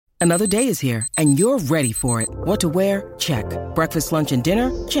Another day is here, and you're ready for it. What to wear? Check. Breakfast, lunch, and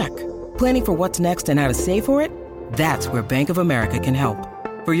dinner? Check. Planning for what's next and how to save for it? That's where Bank of America can help.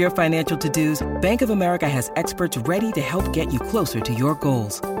 For your financial to-dos, Bank of America has experts ready to help get you closer to your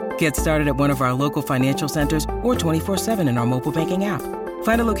goals. Get started at one of our local financial centers or 24/7 in our mobile banking app.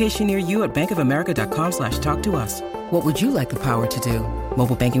 Find a location near you at bankofamerica.com/talktous. What would you like the power to do?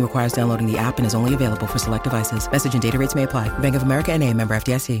 Mobile banking requires downloading the app and is only available for select devices. Message and data rates may apply. Bank of America N.A., member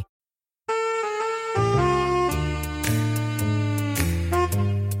FDIC.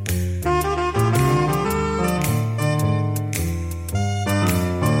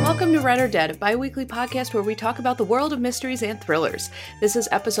 Welcome to Read or Dead, a bi-weekly podcast where we talk about the world of mysteries and thrillers. This is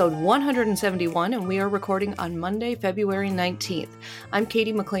episode 171, and we are recording on Monday, February 19th. I'm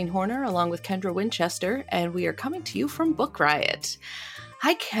Katie McLean-Horner, along with Kendra Winchester, and we are coming to you from Book Riot.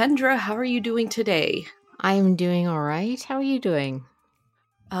 Hi, Kendra. How are you doing today? I'm doing all right. How are you doing?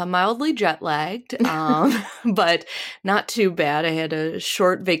 Mildly jet-lagged, but not too bad. I had a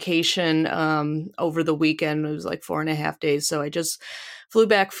short vacation over the weekend. It was like 4.5 days, so I just flew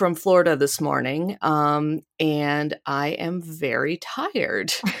back from Florida this morning, and I am very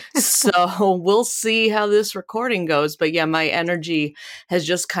tired. So we'll see how this recording goes. But yeah, my energy has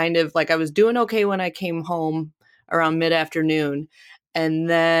just kind of, like, I was doing okay when I came home around mid-afternoon, and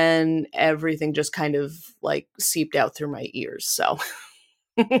then everything just kind of like seeped out through my ears. So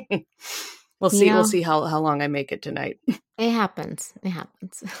we'll see. We'll see how long I make it tonight. It happens.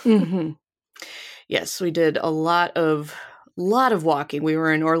 Mm-hmm. Yes, we did a lot of walking. We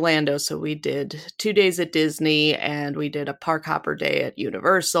were in Orlando, so we did 2 days at Disney, and we did a park hopper day at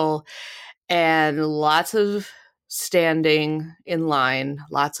Universal, and lots of standing in line,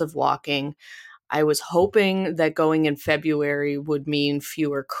 lots of walking. I was hoping that going in February would mean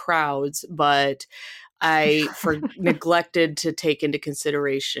fewer crowds, but I neglected to take into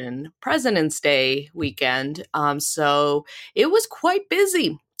consideration President's Day weekend. So it was quite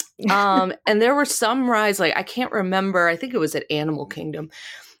busy. And there were some rides, like, I can't remember, I think it was at Animal Kingdom.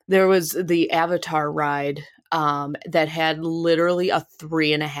 There was the Avatar ride that had literally a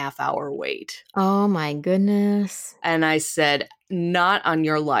 3.5 hour wait. Oh my goodness. And I said, not on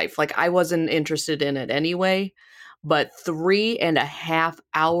your life. Like, I wasn't interested in it anyway, but 3.5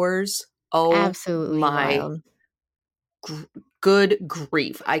 hours. Oh, absolutely my wild. Good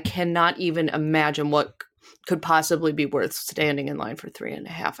grief. I cannot even imagine what could possibly be worth standing in line for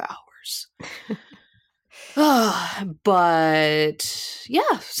 3.5 hours. But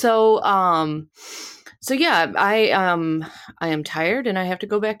yeah, so yeah, I am tired and I have to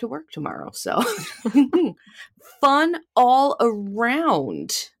go back to work tomorrow. So fun all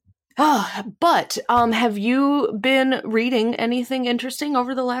around. But have you been reading anything interesting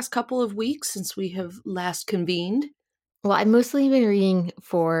over the last couple of weeks since we have last convened? Well, I've mostly been reading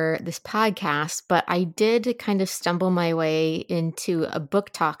for this podcast, but I did kind of stumble my way into a Book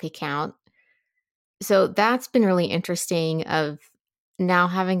Talk account. So that's been really interesting, of now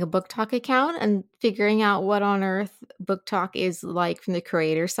having a Book Talk account and figuring out what on earth Book Talk is like from the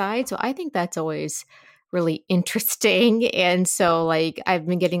creator side. So I think that's always really interesting. And so, like, I've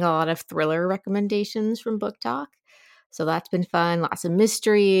been getting a lot of thriller recommendations from Book Talk. So that's been fun. Lots of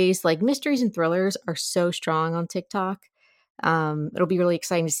mysteries. Like, mysteries and thrillers are so strong on TikTok. It'll be really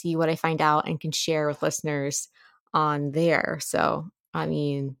exciting to see what I find out and can share with listeners on there. So, I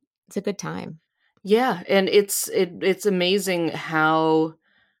mean, it's a good time. Yeah, and it's amazing how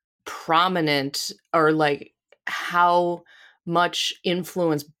prominent, or like how much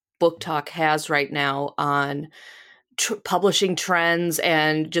influence Book Talk has right now on publishing trends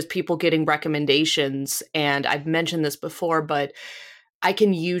and just people getting recommendations. And I've mentioned this before, but I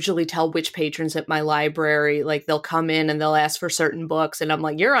can usually tell which patrons at my library, like, they'll come in and they'll ask for certain books, and I'm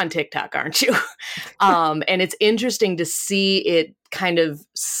like, you're on TikTok, aren't you? And it's interesting to see it kind of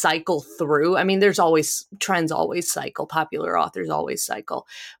cycle through. I mean, there's always, trends always cycle, popular authors always cycle,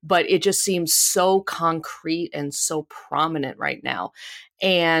 but it just seems so concrete and so prominent right now.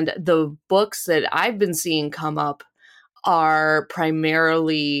 And the books that I've been seeing come up are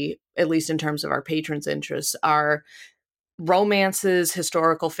primarily, at least in terms of our patrons' interests, are romances,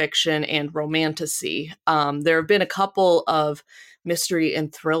 historical fiction, and romantasy. There have been a couple of mystery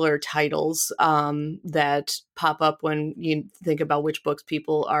and thriller titles that pop up when you think about which books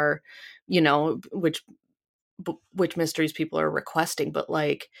people are, which mysteries people are requesting. But,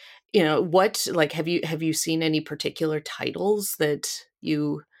 like, what, like, have you seen any particular titles that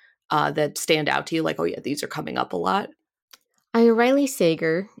you that stand out to you? Like, oh yeah, these are coming up a lot. I mean, Riley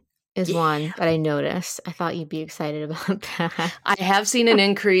Sager is one that I noticed. I thought you'd be excited about that. I have seen an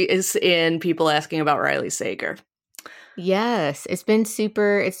increase in people asking about Riley Sager. Yes, it's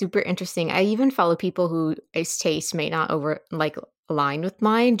super interesting. I even follow people whose taste may not align with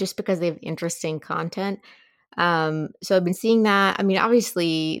mine just because they have interesting content. So I've been seeing that. I mean,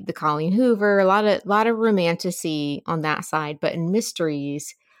 obviously the Colleen Hoover, a lot of romantasy on that side, but in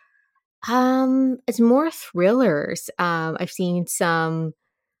mysteries, it's more thrillers. I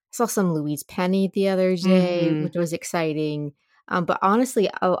saw some Louise Penny the other day, Hmm. which was exciting. But honestly,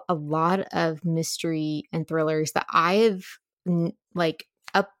 a lot of mystery and thrillers that I have like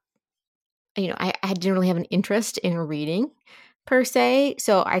up, I didn't really have an interest in reading per se.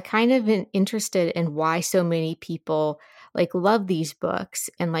 So I kind of been interested in why so many people like love these books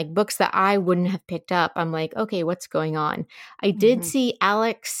and like books that I wouldn't have picked up. I'm like, okay, what's going on? I did Hmm. see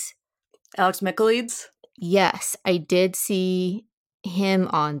Alex. Alex Michaelides? Yes, I did see him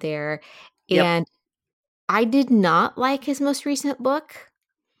on there. Yep. And I did not like his most recent book.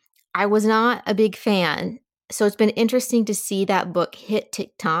 I was not a big fan. So it's been interesting to see that book hit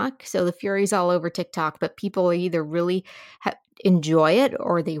TikTok. So the fury's all over TikTok, but people either really enjoy it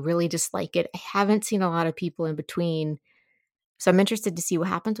or they really dislike it. I haven't seen a lot of people in between. So I'm interested to see what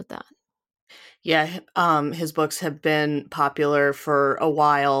happens with that. Yeah, his books have been popular for a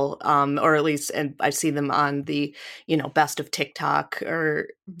while, or at least, and I see them on the, best of TikTok or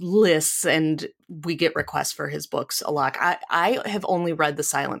lists, and we get requests for his books a lot. I have only read The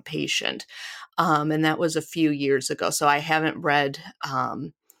Silent Patient, and that was a few years ago, so I haven't read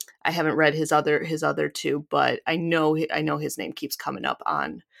his other two, but I know his name keeps coming up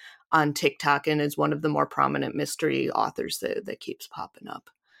on TikTok and is one of the more prominent mystery authors that keeps popping up.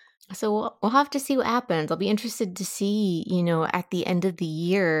 So we'll have to see what happens. I'll be interested to see, at the end of the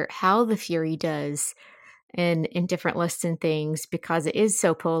year, how the Fury does in different lists and things because it is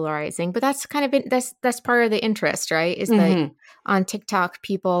so polarizing. But that's kind of that's part of the interest, right? Is that Hmm. on TikTok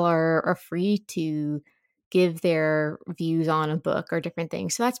people are free to give their views on a book or different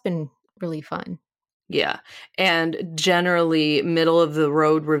things. So that's been really fun. Yeah. And generally, middle of the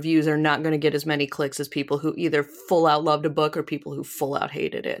road reviews are not going to get as many clicks as people who either full out loved a book or people who full out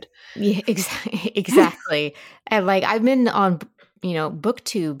hated it. Yeah, exactly. Exactly. And like I've been on,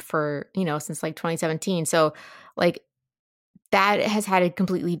 BookTube for, since like 2017. So like that has had a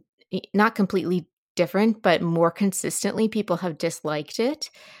completely not completely different, but more consistently, people have disliked it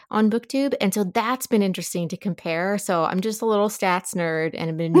on BookTube, and so that's been interesting to compare. So I'm just a little stats nerd and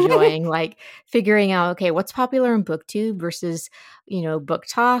I've been enjoying, like, figuring out, okay, what's popular in BookTube versus, Book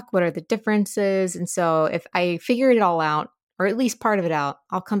Talk? What are the differences? And so if I figure it all out, or at least part of it out,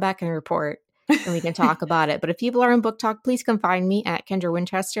 I'll come back and report, and we can talk about it. But if people are in Book Talk, please come find me at Kendra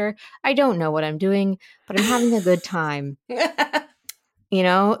Winchester. I don't know what I'm doing, but I'm having a good time.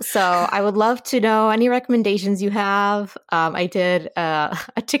 So I would love to know any recommendations you have. I did a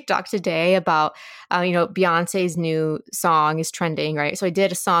TikTok today about, Beyonce's new song is trending, right? So I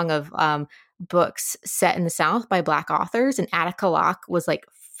did a song of books set in the South by Black authors, and Attica Locke was like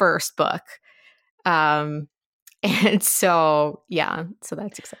first book. Um, and so, yeah, so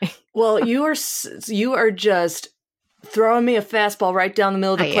that's exciting. Well, you are just throwing me a fastball right down the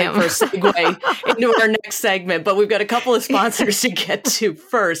middle of I the plate am. for a segue into our next segment, but we've got a couple of sponsors to get to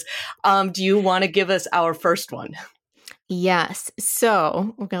first. Do you want to give us our first one? Yes.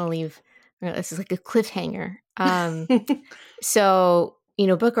 So we're going to leave. This is like a cliffhanger. So,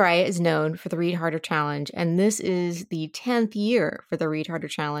 Book Riot is known for the Read Harder Challenge, and this is the 10th year for the Read Harder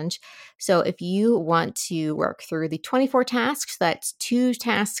Challenge. So, if you want to work through the 24 tasks, that's 2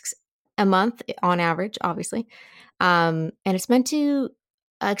 tasks a month on average, obviously. And it's meant to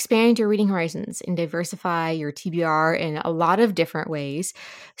expand your reading horizons and diversify your TBR in a lot of different ways.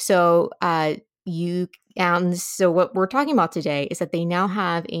 So, you so what we're talking about today is that they now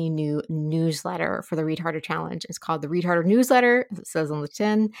have a new newsletter for the Read Harder Challenge. It's called the Read Harder Newsletter, as it says on the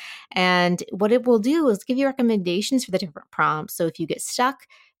tin. And what it will do is give you recommendations for the different prompts. So if you get stuck,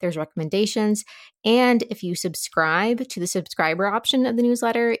 there's recommendations. And if you subscribe to the subscriber option of the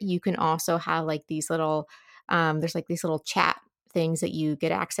newsletter, you can also have like these little there's like these little chat things that you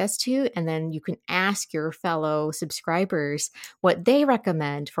get access to, and then you can ask your fellow subscribers what they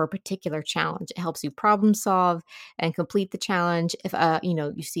recommend for a particular challenge. It helps you problem solve and complete the challenge. If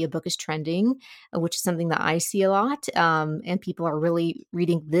you see a book is trending, which is something that I see a lot, and people are really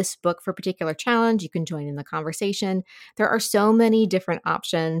reading this book for a particular challenge, you can join in the conversation. There are so many different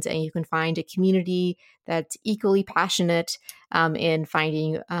options, and you can find a community that's equally passionate in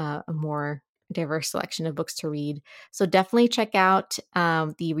finding a more diverse selection of books to read. So definitely check out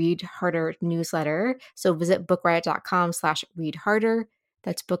the Read Harder newsletter. So visit bookriot.com/read harder.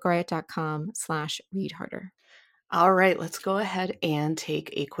 That's bookriot.com/read harder. All right, let's go ahead and take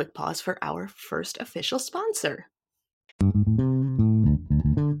a quick pause for our first official sponsor.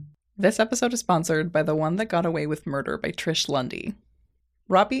 This episode is sponsored by The One That Got Away with Murder by Trish Lundy.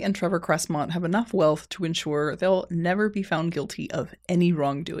 Robbie and Trevor Cressmont have enough wealth to ensure they'll never be found guilty of any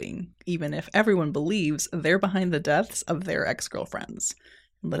wrongdoing, even if everyone believes they're behind the deaths of their ex-girlfriends.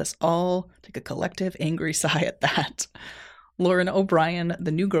 And let us all take a collective angry sigh at that. Lauren O'Brien,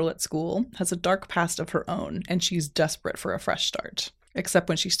 the new girl at school, has a dark past of her own, and she's desperate for a fresh start. Except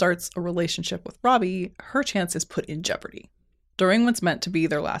when she starts a relationship with Robbie, her chance is put in jeopardy. During what's meant to be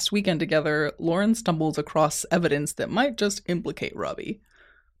their last weekend together, Lauren stumbles across evidence that might just implicate Robbie.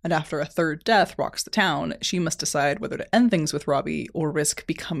 And after a third death rocks the town, she must decide whether to end things with Robbie or risk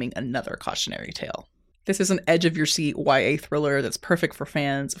becoming another cautionary tale. This is an edge-of-your-seat YA thriller that's perfect for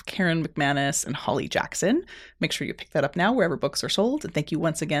fans of Karen McManus and Holly Jackson. Make sure you pick that up now wherever books are sold. And thank you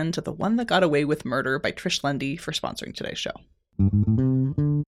once again to The One That Got Away with Murder by Trish Lundy for sponsoring today's show.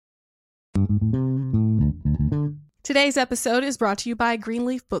 Today's episode is brought to you by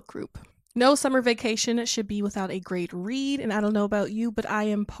Greenleaf Book Group. No summer vacation should be without a great read, and I don't know about you, but I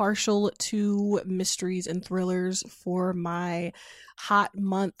am partial to mysteries and thrillers for my hot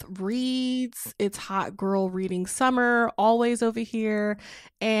month reads. It's hot girl reading summer, always over here.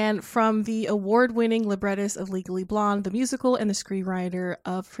 And from the award-winning librettist of Legally Blonde, the musical, and the screenwriter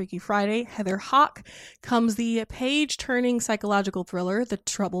of Freaky Friday, Heather Hach, comes the page-turning psychological thriller, The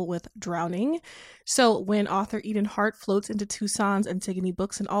Trouble with Drowning. So when author Eden Hart floats into Tucson's Antigone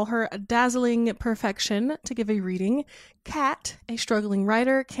Books in all her dazzling perfection to give a reading, Kat, a struggling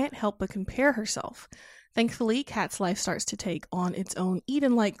writer, can't help but compare herself. Thankfully, Kat's life starts to take on its own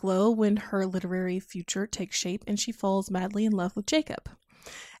Eden-like glow when her literary future takes shape and she falls madly in love with Jacob.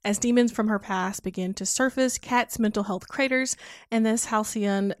 As demons from her past begin to surface, Kat's mental health craters, and this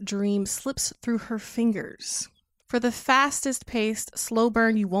halcyon dream slips through her fingers. For the fastest-paced, slow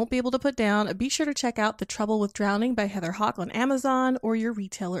burn you won't be able to put down, be sure to check out The Trouble with Drowning by Heather Hach on Amazon or your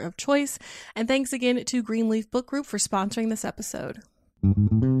retailer of choice. And thanks again to Greenleaf Book Group for sponsoring this episode.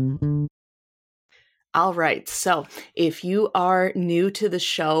 All right. So if you are new to the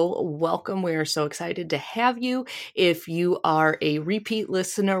show, welcome. We are so excited to have you. If you are a repeat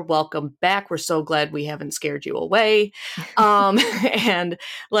listener, welcome back. We're so glad we haven't scared you away. And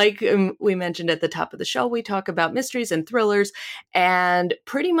like we mentioned at the top of the show, we talk about mysteries and thrillers and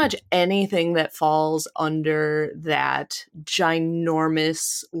pretty much anything that falls under that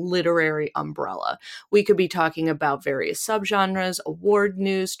ginormous literary umbrella. We could be talking about various subgenres, award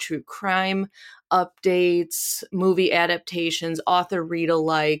news, true crime, updates, movie adaptations, author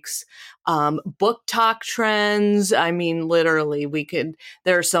read-alikes, book talk trends. I mean, literally,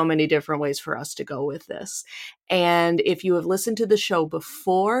 there are so many different ways for us to go with this. And if you have listened to the show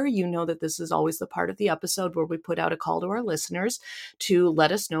before, you know that this is always the part of the episode where we put out a call to our listeners to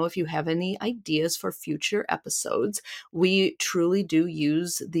let us know if you have any ideas for future episodes. We truly do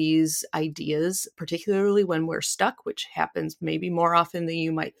use these ideas, particularly when we're stuck, which happens maybe more often than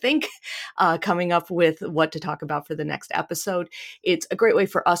you might think, coming up with what to talk about for the next episode. It's a great way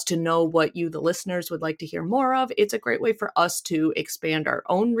for us to know what you, the listeners, would like to hear more of. It's a great way for us to expand our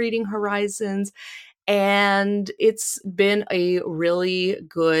own reading horizons. And it's been a really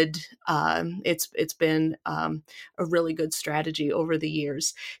good, it's been a really good strategy over the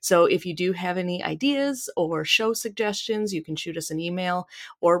years. So if you do have any ideas or show suggestions, you can shoot us an email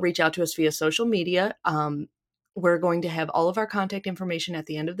or reach out to us via social media. We're going to have all of our contact information at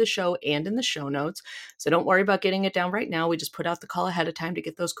the end of the show and in the show notes. So don't worry about getting it down right now. We just put out the call ahead of time to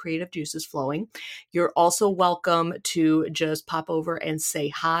get those creative juices flowing. You're also welcome to just pop over and say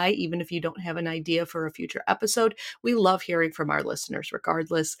hi, even if you don't have an idea for a future episode. We love hearing from our listeners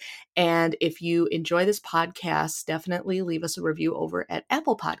regardless. And if you enjoy this podcast, definitely leave us a review over at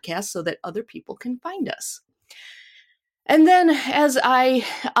Apple Podcasts so that other people can find us. And then, as I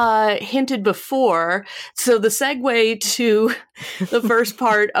hinted before, so the segue to the first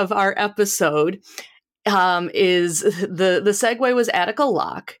part of our episode is the segue was Attica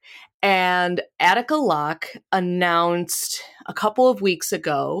Locke. And Attica Locke announced a couple of weeks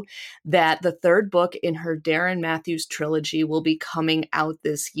ago that the third book in her Darren Matthews trilogy will be coming out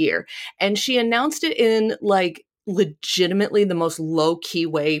this year. And she announced it in legitimately the most low-key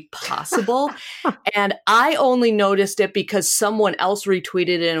way possible. And I only noticed it because someone else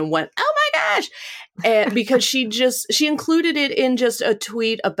retweeted it and went, oh my gosh. And because she included it in just a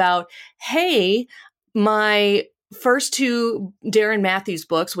tweet about, hey, my first two Darren Matthews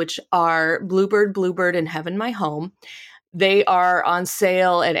books, which are Bluebird, and Heaven My Home, They are on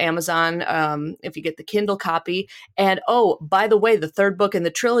sale at Amazon if you get the Kindle copy. And oh, by the way, the third book in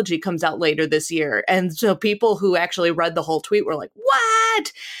the trilogy comes out later this year. And so people who actually read the whole tweet were like,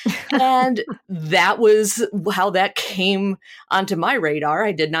 what? And that was how that came onto my radar.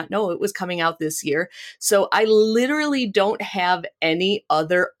 I did not know it was coming out this year. So I literally don't have any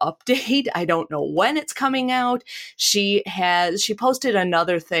other update. I don't know when it's coming out. She posted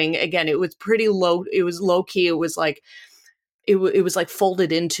another thing. Again, it was pretty low. It was low key. It was like, it was like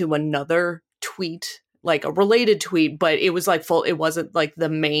folded into another tweet, like a related tweet, but it was like full. It wasn't like the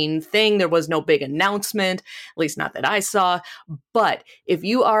main thing. There was no big announcement, at least not that I saw. But if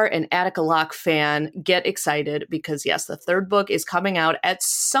you are an Attica Locke fan, get excited because yes, the third book is coming out at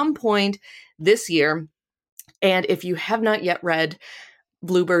some point this year. And if you have not yet read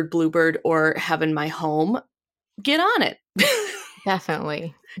Bluebird, or Heaven My Home, get on it.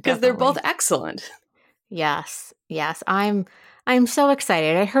 Definitely. Because they're both excellent. Yes. I'm so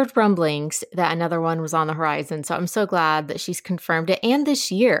excited. I heard rumblings that another one was on the horizon, so I'm so glad that she's confirmed it, and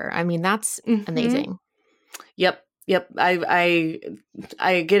this year. I mean, that's amazing. Yep. I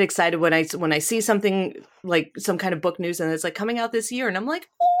get excited when I see something like some kind of book news and it's like coming out this year, and I'm like,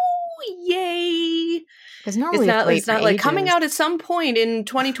 oh yay! Because normally it's not like coming out at some point in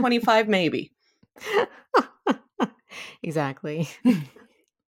 2025, maybe. Exactly.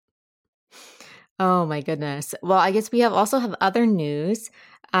 Oh my goodness. Well, I guess we also have other news.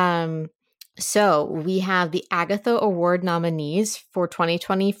 So we have the Agatha Award nominees for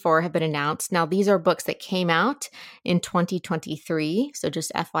 2024 have been announced. Now, these are books that came out in 2023, so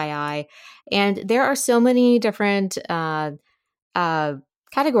just FYI. And there are so many different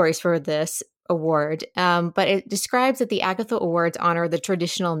categories for this award, but it describes that the Agatha Awards honor the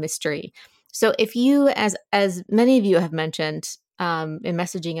traditional mystery. So if you, as many of you have mentioned in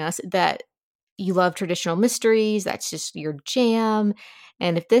messaging us, that you love traditional mysteries, that's just your jam.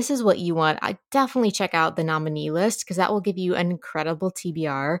 And if this is what you want, I definitely check out the nominee list because that will give you an incredible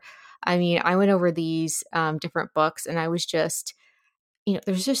TBR. I mean, I went over these different books and I was just,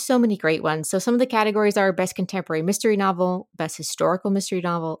 there's just so many great ones. So some of the categories are Best Contemporary Mystery Novel, Best Historical Mystery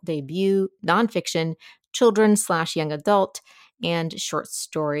Novel, Debut, Nonfiction, Children/Young Adult, and Short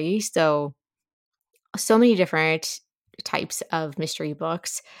Story. So many different types of mystery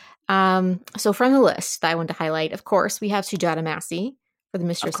books. So from the list that I want to highlight, of course, we have Sujata Massey for The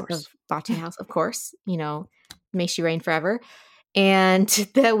Mistress of Bhatti House, of course, May She Reign Forever. And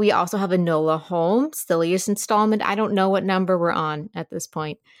that we also have Enola Holmes, the latest installment. I don't know what number we're on at this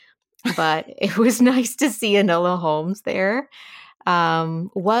point, but it was nice to see Enola Holmes there.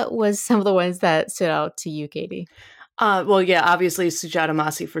 What was some of the ones that stood out to you, Katie? Well, yeah, obviously Sujata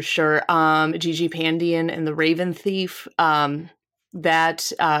Massey for sure. Gigi Pandian and The Raven Thief.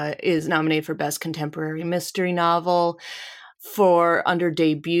 That is nominated for Best Contemporary Mystery Novel. For under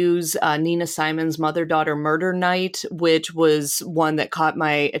debuts, Nina Simon's Mother-Daughter Murder Night, which was one that caught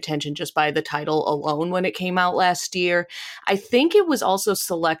my attention just by the title alone when it came out last year. I think it was also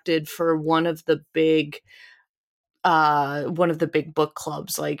selected for one of the big book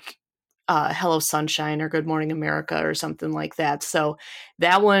clubs, like Hello Sunshine or Good Morning America or something like that. So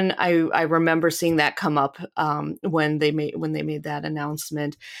that one, I remember seeing that come up when they made that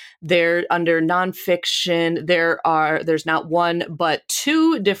announcement. There under nonfiction, there's not one but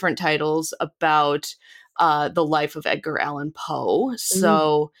two different titles about the life of Edgar Allan Poe.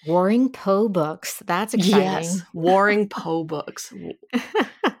 So Warring Poe books. That's exciting. Yes, Warring Poe books.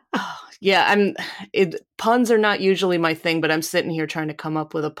 Yeah, puns are not usually my thing, but I'm sitting here trying to come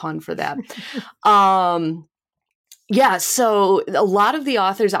up with a pun for that. Yeah, so a lot of the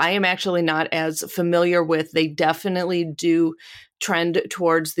authors I am actually not as familiar with. They definitely do trend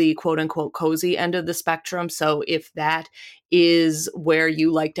towards the quote unquote cozy end of the spectrum. So if that is where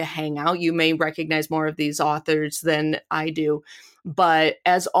you like to hang out, you may recognize more of these authors than I do. But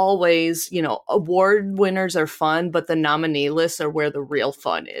as always, award winners are fun, but the nominee lists are where the real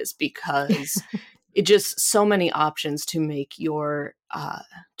fun is because it just so many options to make your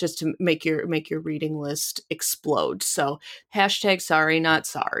reading list explode. So hashtag sorry, not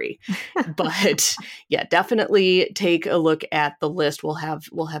sorry. But yeah, definitely take a look at the list. We'll have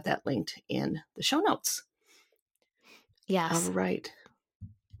that linked in the show notes. Yes. All right.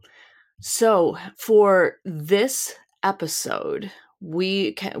 So for this episode,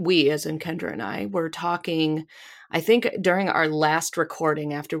 we as in Kendra and I were talking, I think during our last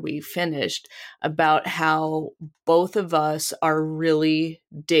recording after we finished, about how both of us are really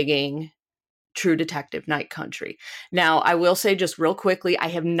digging True Detective Night Country. Now, I will say just real quickly, I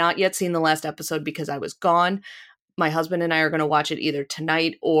have not yet seen the last episode because I was gone. my husband and I are going to watch it either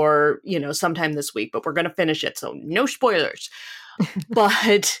tonight or, sometime this week, but we're going to finish it. So no spoilers.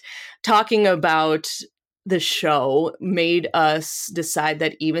 But talking about the show made us decide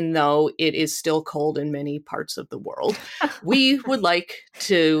that even though it is still cold in many parts of the world, we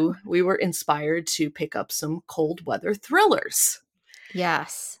were inspired to pick up some cold weather thrillers.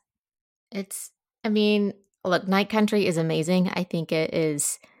 Yes. Look, Night Country is amazing. I think it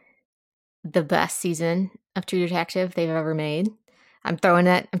is the best season of True Detective they've ever made. I'm throwing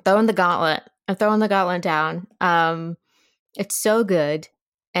the gauntlet down. It's so good,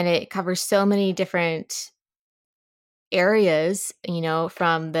 and it covers so many different areas,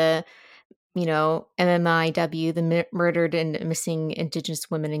 from the, MMIW, the murdered and missing Indigenous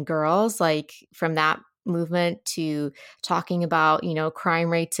women and girls, like from that movement to talking about, crime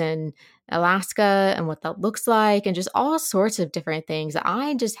rates in Alaska and what that looks like, and just all sorts of different things that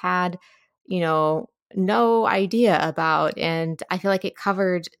I just had, no idea about. And I feel like it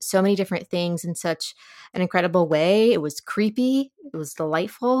covered so many different things in such an incredible way. It was creepy. It was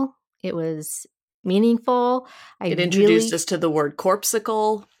delightful. It was meaningful. It introduced us to the word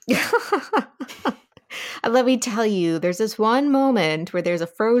corpsicle. Let me tell you, there's this one moment where there's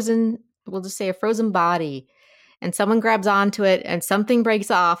we'll just say a frozen body, and someone grabs onto it and something breaks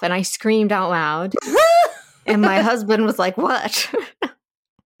off, and I screamed out loud. And my husband was like, "What?"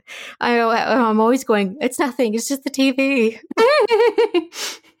 I'm always going, "It's nothing. It's just the TV."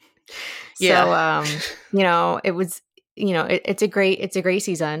 Yeah. So, it was, it's a great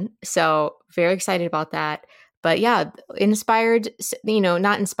season. So very excited about that. But yeah, inspired,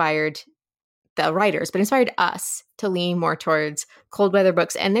 not inspired the writers, but inspired us to lean more towards cold weather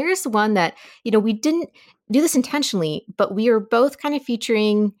books. And there's one that, we didn't do this intentionally, but we are both kind of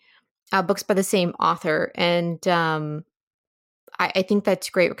featuring books by the same author. And I think that's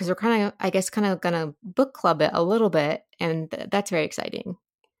great because we're kind of going to book club it a little bit. And that's very exciting.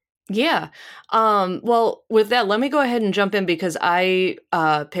 Yeah. Well, with that, let me go ahead and jump in because I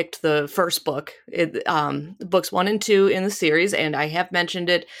picked the first book, books 1 and 2 in the series, and I have mentioned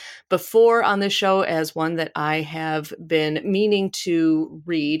it before on this show as one that I have been meaning to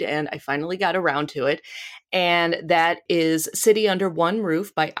read, and I finally got around to it. And that is City Under One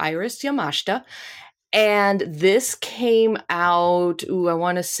Roof by Iris Yamashita. And this came out, I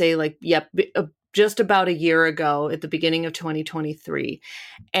want to say just about a year ago at the beginning of 2023.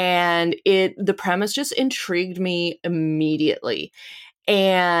 And the premise just intrigued me immediately.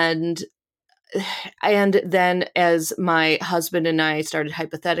 And then as my husband and I started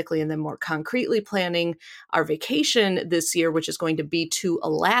hypothetically and then more concretely planning our vacation this year, which is going to be to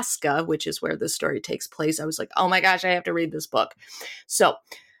Alaska, which is where this story takes place, I was like, oh my gosh, I have to read this book. So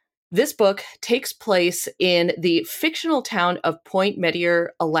this book takes place in the fictional town of Point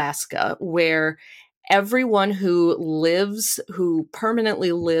Meteor, Alaska, where everyone who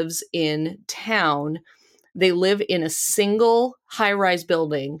permanently lives in town, they live in a single high-rise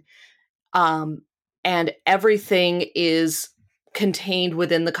building, and everything is contained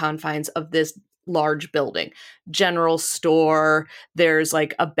within the confines of this large building. General store, there's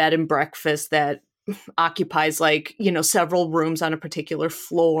like a bed and breakfast that occupies several rooms on a particular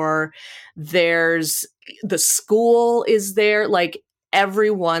floor. There's the school is there, like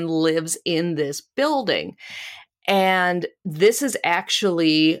everyone lives in this building. And this is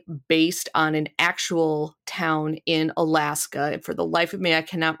actually based on an actual town in Alaska. And for the life of me, I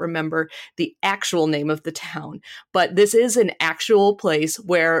cannot remember the actual name of the town. But this is an actual place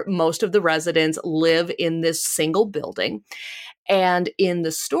where most of the residents live in this single building. And in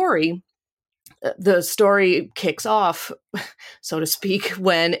the story kicks off, so to speak,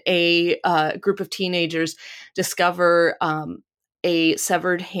 when a group of teenagers discover a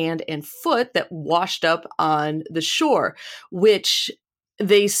severed hand and foot that washed up on the shore, which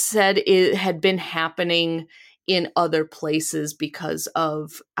they said it had been happening in other places because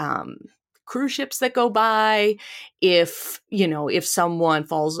of cruise ships that go by. If someone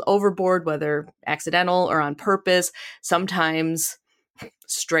falls overboard, whether accidental or on purpose, sometimes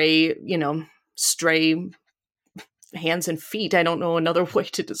stray hands and feet, I don't know another way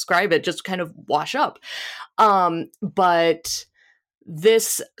to describe it, just kind of wash up. But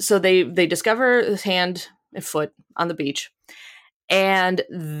so they discover this hand and foot on the beach, and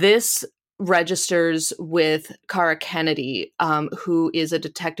this registers with Cara Kennedy, who is a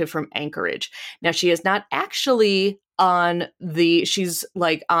detective from Anchorage. Now, she is not actually she's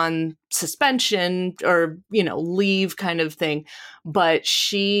like on suspension or, leave kind of thing, but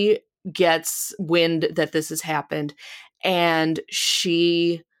she gets wind that this has happened, and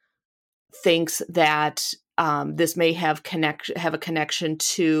she thinks that this may have a connection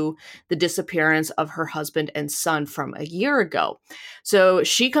to the disappearance of her husband and son from a year ago. So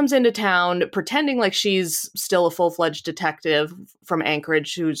she comes into town pretending like she's still a full-fledged detective from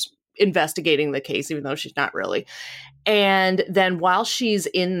Anchorage who's investigating the case, even though she's not really. And then while she's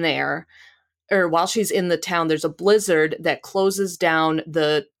in the town, there's a blizzard that closes down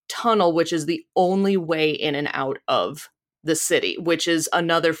the tunnel, which is the only way in and out of the city, which is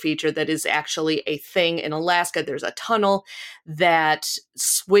another feature that is actually a thing in Alaska. There's a tunnel that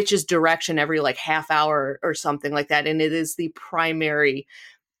switches direction every like half hour or something like that. And it is the primary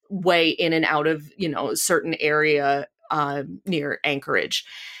way in and out of, a certain area near Anchorage.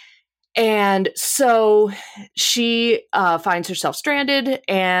 And so she finds herself stranded,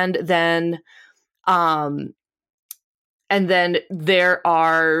 and then there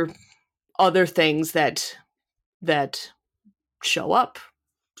are other things that show up.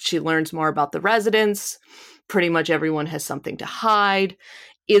 She learns more about the residents. Pretty much everyone has something to hide.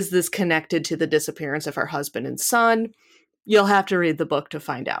 Is this connected to the disappearance of her husband and son? You'll have to read the book to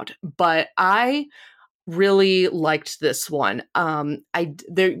find out. But I really liked this one.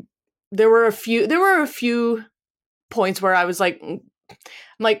 There were a few points where I was like,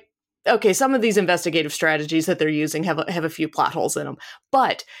 okay, some of these investigative strategies that they're using have a few plot holes in them,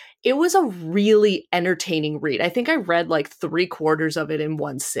 but it was a really entertaining read. I think I read like 3/4 of it in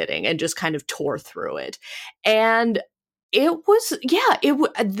one sitting and just kind of tore through it. And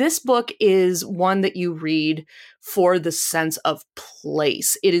this book is one that you read for the sense of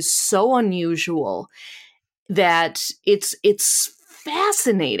place. It is so unusual that it's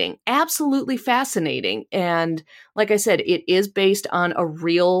fascinating, absolutely fascinating. And like I said, it is based on a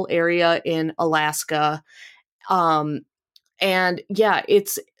real area in Alaska. And yeah,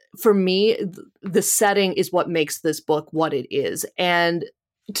 it's, for me, the setting is what makes this book what it is. And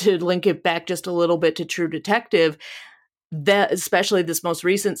to link it back just a little bit to True Detective, that especially this most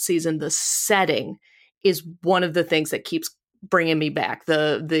recent season, the setting is one of the things that keeps bringing me back.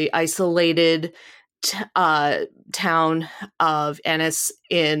 The isolated town of Ennis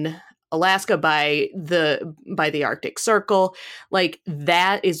in Alaska by the Arctic Circle, like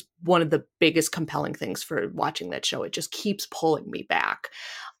that is one of the biggest compelling things for watching that show. It just keeps pulling me back.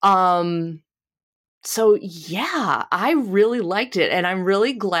 So yeah, I really liked it, and I'm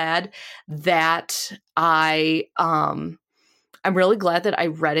really glad that I'm really glad that I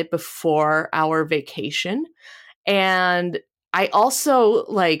read it before our vacation. And I also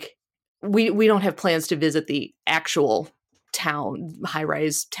we don't have plans to visit the actual town,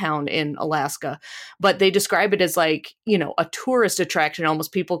 high-rise town in Alaska, but they describe it as like, a tourist attraction.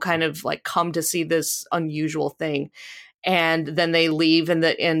 Almost people kind of like come to see this unusual thing, and then they leave, and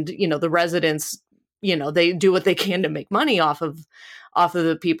the residents, they do what they can to make money off of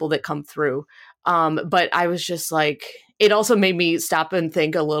the people that come through. But I was just like, it also made me stop and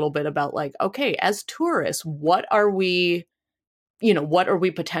think a little bit about like, okay, as tourists, what are we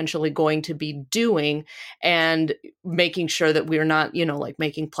potentially going to be doing, and making sure that we're not, like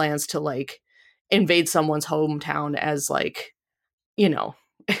making plans to like invade someone's hometown as like,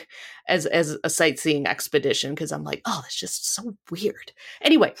 as a sightseeing expedition. Cause I'm like, oh, that's just so weird.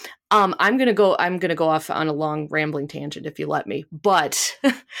 Anyway, I'm going to go off on a long rambling tangent if you let me, but,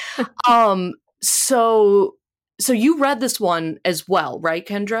 so you read this one as well, right,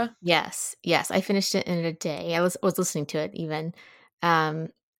 Kendra? Yes. I finished it in a day. I was listening to it even.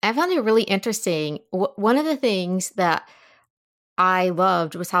 I found it really interesting. One of the things that I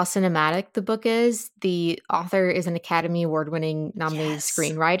loved was how cinematic the book is. The author is an Academy Award-winning nominated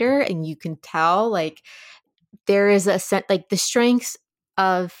screenwriter, and you can tell like there is a sense, like the strengths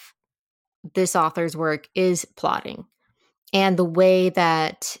of this author's work is plotting and the way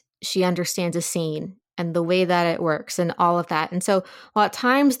that she understands a scene and the way that it works and all of that. And so while at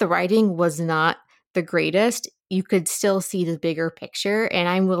times the writing was not the greatest, you could still see the bigger picture. And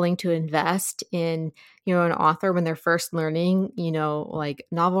I'm willing to invest in, an author when they're first learning, like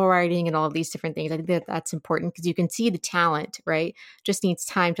novel writing and all of these different things. I think that that's important because you can see the talent, right? Just needs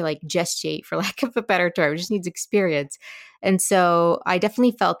time to like gestate, for lack of a better term. It just needs experience. And so I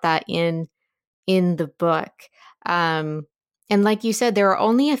definitely felt that in the book. And like you said, there are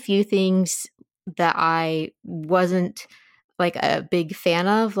only a few things that I wasn't like a big fan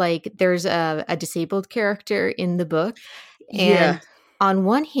of. Like there's a disabled character in the book. And on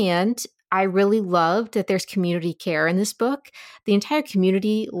one hand, I really loved that there's community care in this book. The entire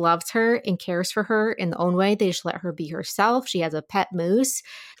community loves her and cares for her in their own way. They just let her be herself. She has a pet moose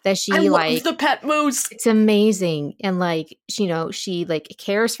that she I love the pet moose. It's amazing. And like, she like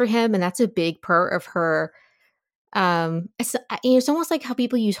cares for him. And that's a big part of her. It's almost like how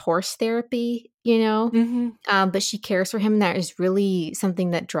people use horse therapy you know, Mm-hmm. but she cares for him. And that is really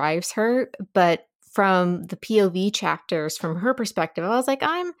something that drives her. But from the POV chapters, from her perspective, I was like,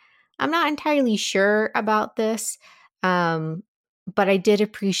 I'm not entirely sure about this. But I did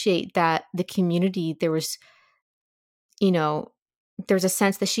appreciate that the community, there was, you know, there's a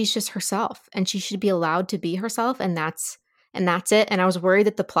sense that she's just herself and she should be allowed to be herself. And that's it. And I was worried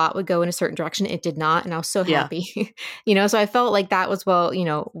that the plot would go in a certain direction. It did not. And I was so Yeah. happy, so I felt like that was well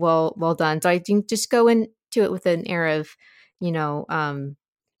done. So I didn't just go into it with an air of, you know, um,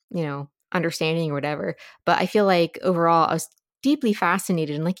 understanding or whatever. But I feel like overall I was deeply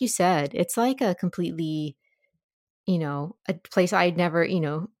fascinated. And like you said, it's like a completely, a place I'd never,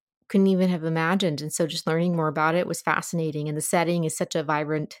 couldn't even have imagined. And so just learning more about it was fascinating. And the setting is such a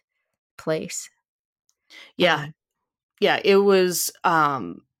vibrant place. Yeah. Yeah. It was,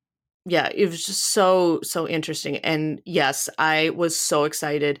 it was just so interesting. And yes, I was so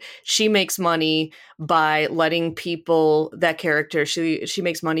excited. She makes money by letting people, that character, she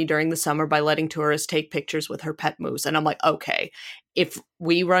makes money during the summer by letting tourists take pictures with her pet moose. And I'm like, okay, if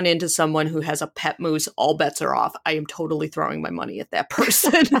we run into someone who has a pet moose, all bets are off. I am totally throwing my money at that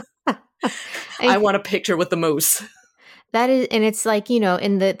person. I want a picture with the moose. That is, and it's like,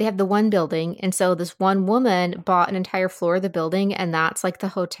 they have the one building. And so this one woman bought an entire floor of the building, and that's like the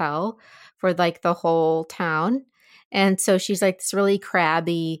hotel for like the whole town. And so she's like this really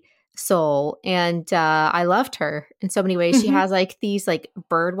crabby soul. And I loved her in so many ways. She has like these like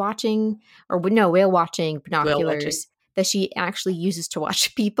bird watching whale watching binoculars that she actually uses to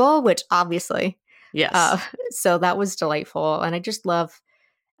watch people, which obviously, yes. So that was delightful. And I just love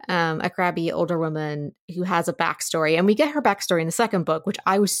a crabby older woman who has a backstory, and we get her backstory in the second book, which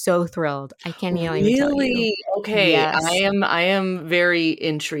I was so thrilled. I can't even tell you. Okay. Yes. I am very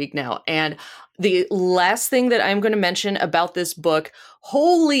intrigued now. And the last thing that I'm going to mention about this book,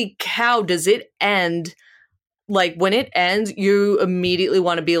 holy cow, does it end? Like when it ends, you immediately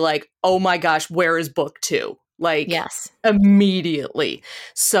want to be like, oh my gosh, where is book 2? Like, yes, immediately.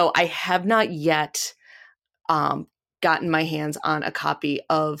 So I have not yet gotten my hands on a copy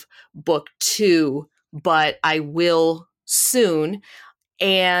of book 2, but I will soon.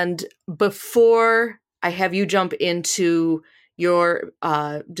 And before I have you jump into your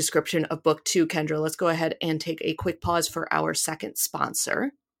description of book 2, Kendra, let's go ahead and take a quick pause for our second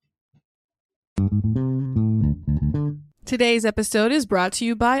sponsor. Today's episode is brought to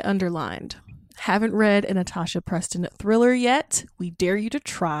you by Underlined. Haven't read a Natasha Preston thriller yet? We dare you to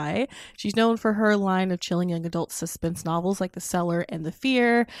try. She's known for her line of chilling young adult suspense novels like The Cellar and The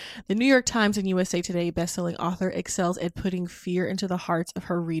Fear. The New York Times and USA Today bestselling author excels at putting fear into the hearts of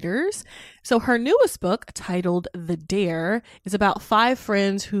her readers. So her newest book, titled The Dare, is about 5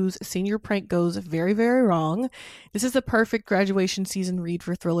 friends whose senior prank goes very, very wrong. This is the perfect graduation season read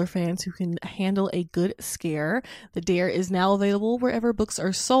for thriller fans who can handle a good scare. The Dare is now available wherever books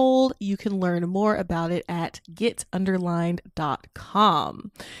are sold. You can learn more about it at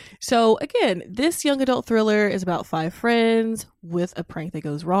getunderlined.com. So again, this young adult thriller is about 5 friends with a prank that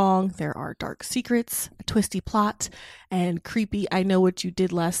goes wrong. There are dark secrets, a twisty plot, and creepy I know what you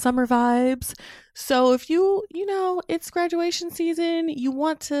did last summer vibes. So if it's graduation season, you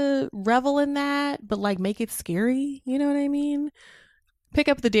want to revel in that, but like make it scary, you know what I mean? Pick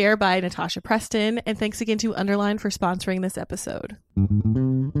up The Dare by Natasha Preston, and thanks again to Underline for sponsoring this episode.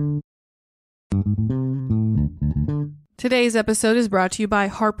 Today's episode is brought to you by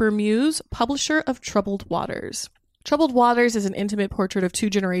Harper Muse, publisher of Troubled Waters. Troubled Waters is an intimate portrait of 2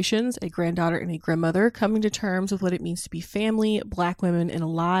 generations, a granddaughter and a grandmother, coming to terms with what it means to be family, Black women, and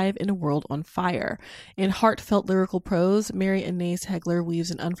alive in a world on fire. In heartfelt lyrical prose, Mary Annaïs Heglar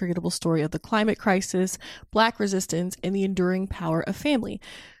weaves an unforgettable story of the climate crisis, Black resistance, and the enduring power of family.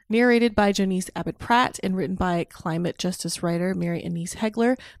 Narrated by Janice Abbott Pratt and written by climate justice writer Mary Annaïs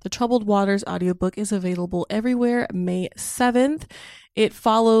Heglar, the Troubled Waters audiobook is available everywhere May 7th. It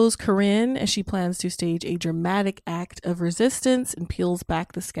follows Corinne as she plans to stage a dramatic act of resistance and peels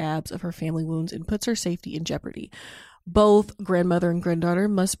back the scabs of her family wounds and puts her safety in jeopardy. Both grandmother and granddaughter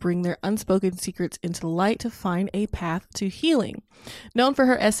must bring their unspoken secrets into the light to find a path to healing. Known for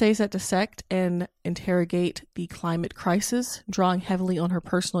her essays that dissect and interrogate the climate crisis, drawing heavily on her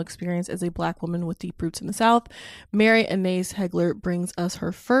personal experience as a Black woman with deep roots in the South, Mary Annaïs Heglar brings us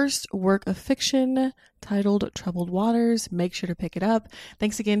her first work of fiction titled Troubled Waters. Make sure to pick it up.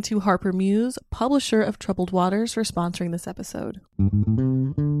 Thanks again to Harper Muse, publisher of Troubled Waters, for sponsoring this episode.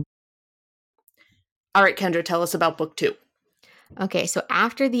 All right, Kendra, tell us about book 2. Okay, so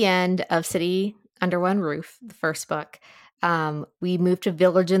after the end of City Under One Roof, the first book, we move to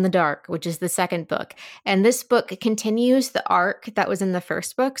Village in the Dark, which is the second book. And this book continues the arc that was in the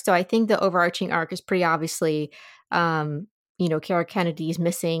first book. So I think the overarching arc is pretty obviously, Kara Kennedy's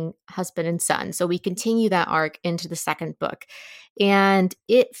missing husband and son. So we continue that arc into the second book. And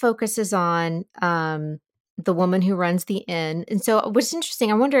it focuses on the woman who runs the inn. And so what's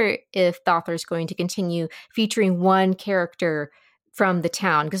interesting, I wonder if the author is going to continue featuring one character from the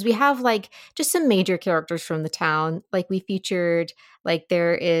town, because we have like just some major characters from the town. Like we featured, like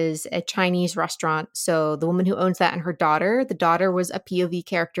there is a Chinese restaurant. So the woman who owns that and her daughter, the daughter was a POV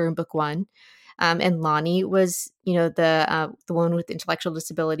character in book one. And Lonnie was, the woman with intellectual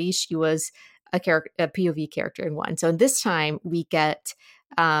disabilities. She was a POV character in one. So this time we get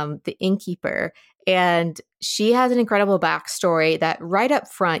the innkeeper, and she has an incredible backstory that right up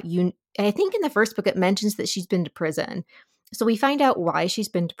front, I think in the first book, it mentions that she's been to prison. So we find out why she's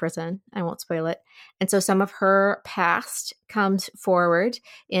been to prison. I won't spoil it. And so some of her past comes forward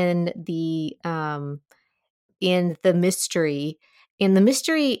in the mystery. And the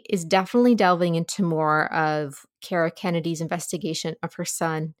mystery is definitely delving into more of Kara Kennedy's investigation of her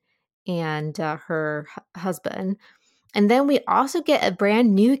son and her husband. And then we also get a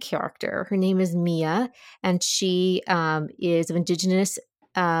brand new character. Her name is Mia, and she is of indigenous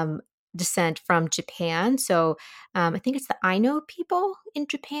descent from Japan. So I think it's the Ainu people in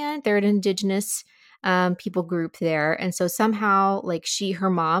Japan. They're an indigenous people group there. And so somehow like her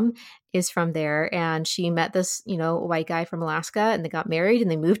mom is from there, and she met this, white guy from Alaska, and they got married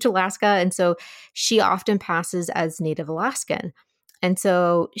and they moved to Alaska. And so she often passes as Native Alaskan. And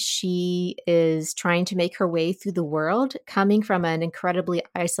so she is trying to make her way through the world, coming from an incredibly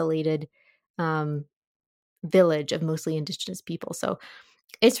isolated village of mostly indigenous people. So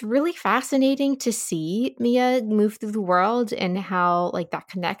it's really fascinating to see Mia move through the world and how like that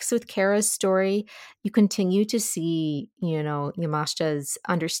connects with Kara's story. You continue to see, Yamashita's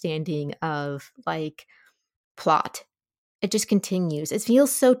understanding of like plot. It just continues. It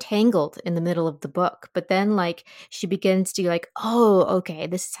feels so tangled in the middle of the book, but then like she begins to like, oh, okay,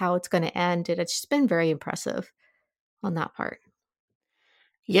 this is how it's going to end. And it's just been very impressive on that part.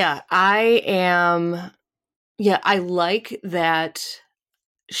 Yeah, I like that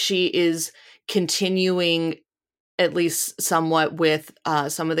she is continuing at least somewhat with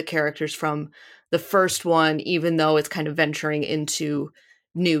some of the characters from the first one, even though it's kind of venturing into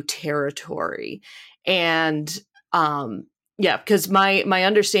new territory. And because my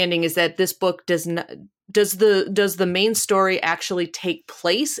understanding is that this book does the main story actually take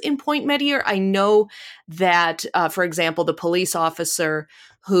place in Point Metier? I know that, for example, the police officer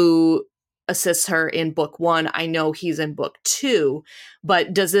who assists her in book one, I know he's in book two,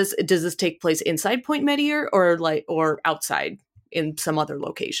 but does this take place inside Point Metier or outside in some other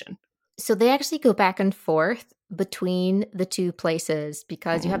location? So they actually go back and forth between the two places,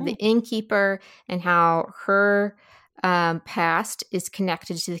 because you have the innkeeper and how her past is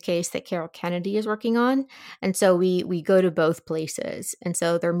connected to the case that Kara Kennedy is working on. And so we go to both places. And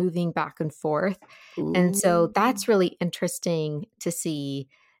so they're moving back and forth. Ooh. And so that's really interesting to see.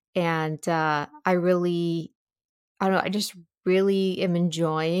 And I just really am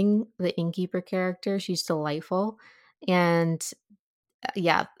enjoying the innkeeper character. She's delightful. And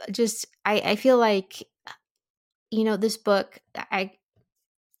I feel like, this book,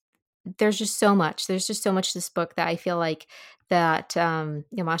 there's just so much to this book that I feel like that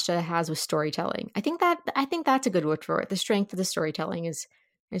Yamashita has with storytelling. I think that's a good word for it. The strength of the storytelling is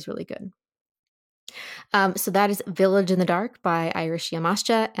really good. So that is Village in the Dark by Irish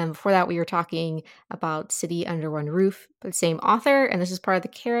Yamashita. And before that, we were talking about City Under One Roof by the same author. And this is part of the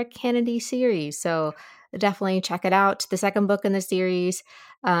Kara Kennedy series. So definitely check it out. The second book in the series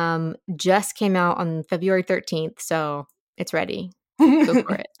just came out on February 13th. So it's ready. Go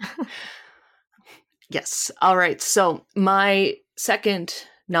for it. Yes. All right. So my second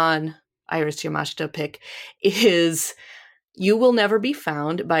non-Irish Yamashita pick is You Will Never Be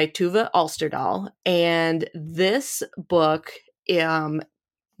Found by Tuva Alsterdal. And this book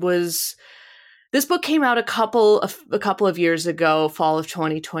came out a couple of years ago, fall of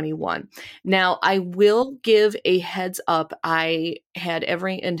 2021. Now, I will give a heads up. I had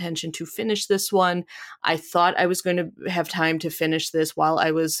every intention to finish this one. I thought I was going to have time to finish this while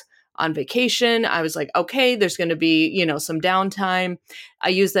I was on vacation. I was like, okay, there's going to be, some downtime. I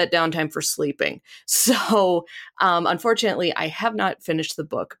use that downtime for sleeping. So, unfortunately, I have not finished the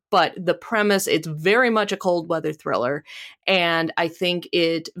book, but the premise, it's very much a cold weather thriller. And I think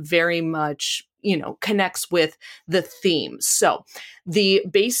it very much connects with the themes. So the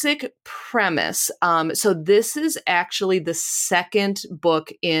basic premise, so this is actually the second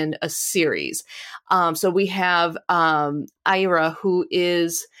book in a series. So we have Ira, who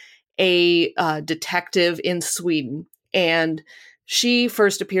is a detective in Sweden, and she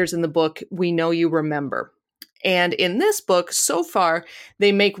first appears in the book We Know You Remember. And in this book, so far,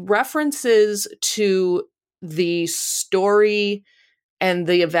 they make references to the story and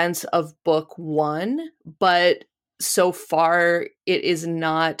the events of book one, but so far it is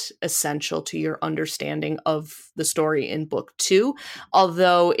not essential to your understanding of the story in book two,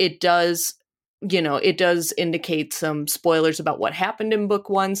 although it does indicate some spoilers about what happened in book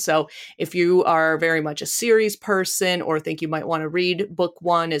one. So if you are very much a series person or think you might want to read book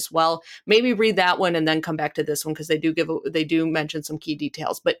one as well, maybe read that one and then come back to this one, because they do mention some key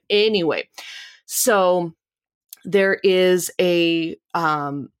details. But anyway, so there is a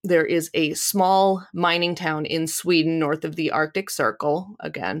small mining town in Sweden north of the Arctic Circle.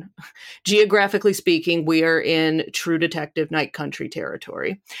 Again, geographically speaking, we are in True Detective Night Country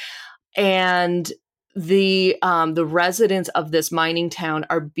territory. And the residents of this mining town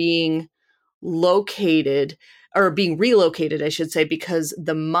are being relocated, I should say, because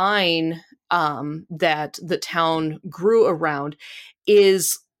the mine that the town grew around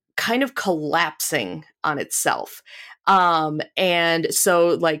is kind of collapsing on itself. And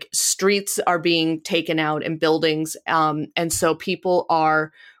so like streets are being taken out and buildings. And so people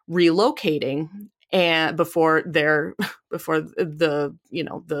are relocating and before the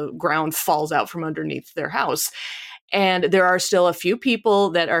ground falls out from underneath their house. And there are still a few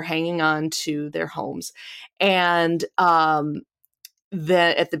people that are hanging on to their homes. And at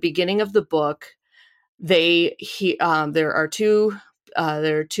the beginning of the book, there are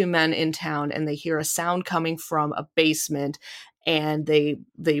two men in town, and they hear a sound coming from a basement, and they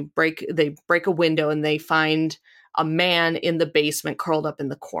break a window, and they find a man in the basement curled up in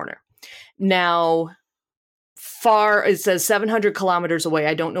the corner. Now, it says 700 kilometers away.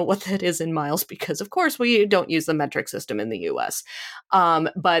 I don't know what that is in miles, because of course we don't use the metric system in the US.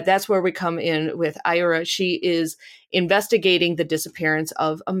 But that's where we come in with Ira. She is investigating the disappearance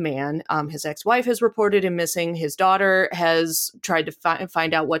of a man. His ex-wife has reported him missing. His daughter has tried to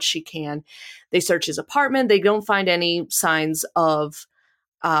find out what she can. They search his apartment. They don't find any signs of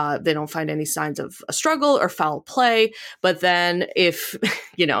a struggle or foul play. But then if,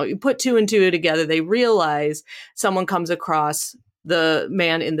 you put two and two together, they realize someone comes across the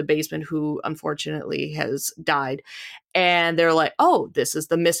man in the basement who unfortunately has died. And they're like, oh, this is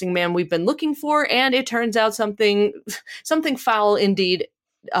the missing man we've been looking for. And it turns out something foul did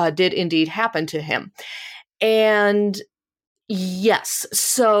indeed happen to him. And yes,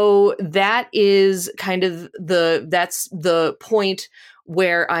 so that is kind of that's the point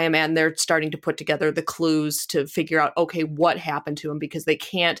where I am at, and they're starting to put together the clues to figure out, okay, what happened to him, because they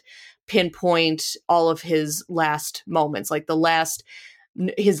can't pinpoint all of his last moments. Like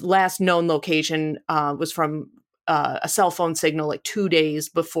his last known location was from a cell phone signal like 2 days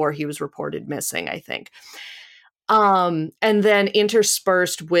before he was reported missing, I think. And then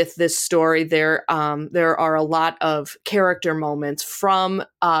interspersed with this story, there are a lot of character moments from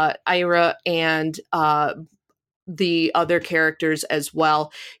Ira and the other characters as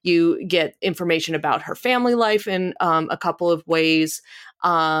well. You get information about her family life in a couple of ways.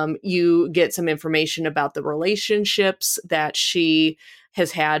 You get some information about the relationships that she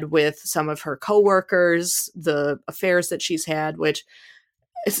has had with some of her coworkers, the affairs that she's had, which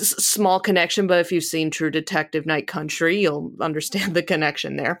is a small connection, but if you've seen True Detective Night Country, you'll understand the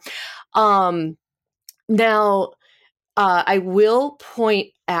connection there. Now, I will point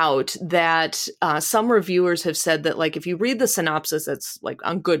out that some reviewers have said that, like, if you read the synopsis, that's like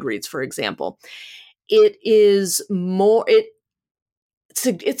on Goodreads, for example, it is more. It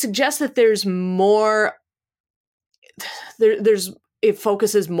suggests that there's more. It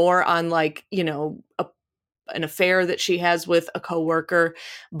focuses more on, like, an affair that she has with a coworker,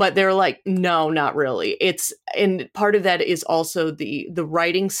 but they're like, no, not really. And part of that is also the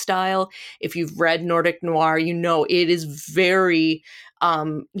writing style. If you've read Nordic noir, it is very,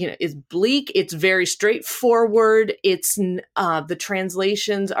 is bleak. It's very straightforward. It's the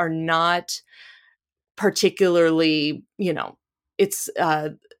translations are not particularly, it's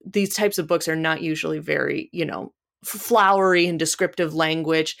these types of books are not usually very, flowery and descriptive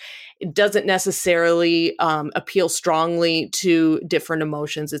language. It doesn't necessarily appeal strongly to different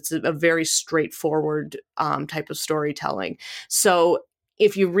emotions. It's a very straightforward type of storytelling. So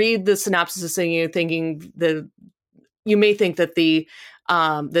if you read the synopsis and you're thinking you may think that the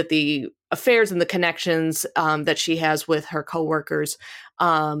affairs and the connections that she has with her coworkers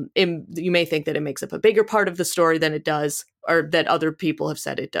You may think that it makes up a bigger part of the story than it does, or that other people have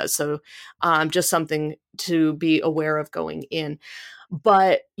said it does. So just something to be aware of going in.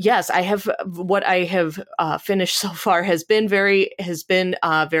 But yes, what I have finished so far has been very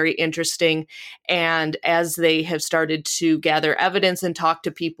interesting. And as they have started to gather evidence and talk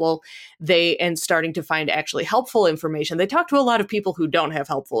to people, and starting to find actually helpful information, they talk to a lot of people who don't have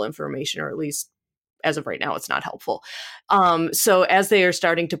helpful information, or at least as of right now, it's not helpful. So as they are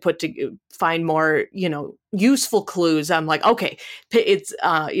starting to find more, useful clues, I'm like, okay, it's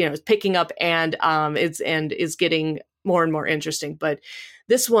it's picking up, and is getting more and more interesting. But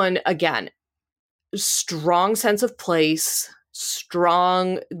this one, again, strong sense of place,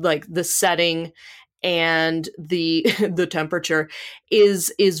 strong, like the setting and the the temperature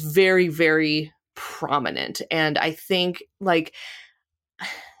is very, very prominent. And I think that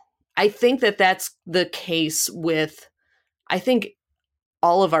that's the case with, I think,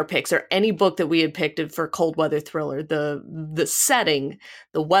 all of our picks, or any book that we had picked for cold weather thriller, the setting,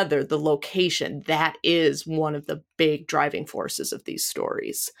 the weather, the location, that is one of the big driving forces of these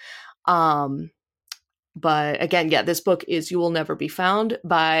stories. But again, yeah, this book is You Will Never Be Found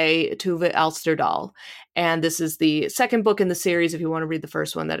by Tove Alsterdal. And this is the second book in the series. If you want to read the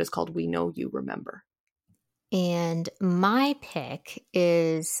first one, that is called We Know You Remember. And my pick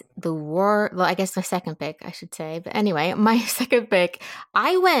is I guess my second pick, I should say. But anyway, my second pick,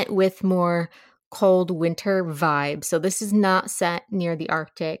 I went with more cold winter vibe. So this is not set near the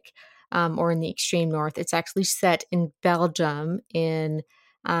Arctic or in the extreme north. It's actually set in Belgium in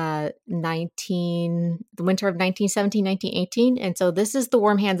the winter of 1917, 1918. And so this is The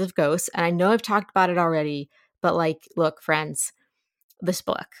Warm Hands of Ghosts. And I know I've talked about it already, but look, friends, this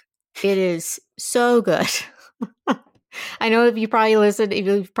book, it is so good. I know if you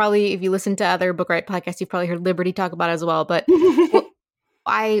listen to other Book Riot podcasts, you've probably heard Liberty talk about it as well. But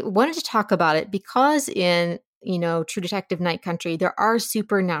I wanted to talk about it because in, True Detective Night Country, there are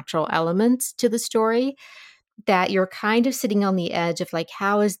supernatural elements to the story that you're kind of sitting on the edge of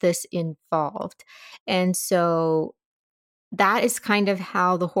how is this involved? And so that is kind of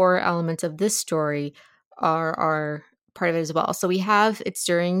how the horror elements of this story are part of it as well. So it's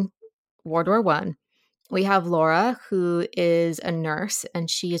during World War I. We have Laura, who is a nurse, and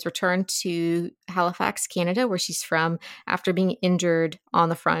she is returned to Halifax, Canada, where she's from, after being injured on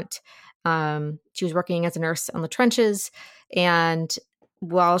the front. She was working as a nurse on the trenches, and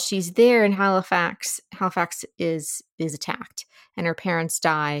while she's there in Halifax is attacked, and her parents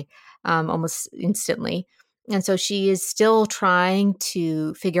die almost instantly. And so she is still trying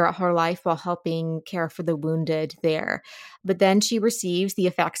to figure out her life while helping care for the wounded there. But then she receives the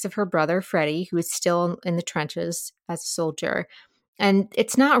effects of her brother, Freddie, who is still in the trenches as a soldier. And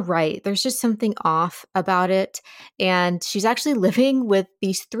it's not right. There's just something off about it. And she's actually living with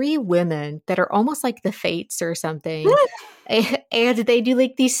these three women that are almost like the Fates or something. And they do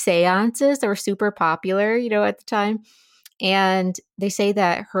these seances that were super popular, at the time. And they say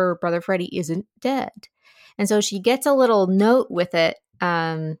that her brother, Freddie, isn't dead. And so she gets a little note with it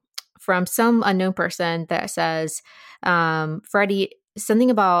from some unknown person that says, Freddie,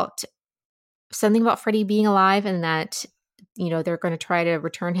 something about Freddie being alive, and that, they're going to try to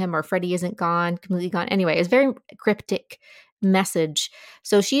return him, or Freddie isn't completely gone. Anyway, it's a very cryptic message.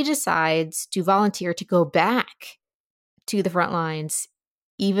 So she decides to volunteer to go back to the front lines,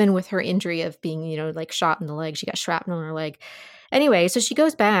 even with her injury of being, shot in the leg. She got shrapnel in her leg. Anyway, so she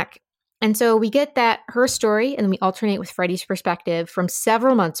goes back. And so we get her story, and then we alternate with Freddie's perspective from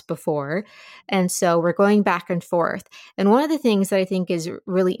several months before. And so we're going back and forth. And one of the things that I think is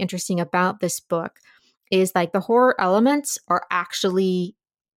really interesting about this book is the horror elements are actually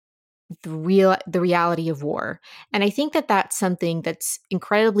the reality of war. And I think that that's something that's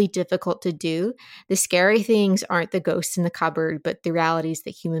incredibly difficult to do. The scary things aren't the ghosts in the cupboard, but the realities that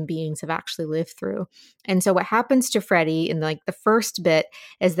human beings have actually lived through. And so what happens to Freddie in the first bit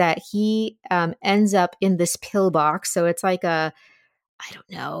is that he ends up in this pillbox. So it's I don't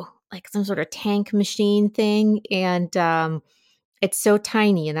know, some sort of tank machine thing. And it's so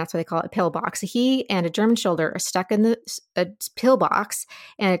tiny, and that's why they call it a pillbox. He and a German soldier are stuck in a pillbox,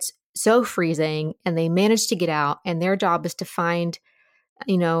 and it's so freezing, and they manage to get out, and their job is to find,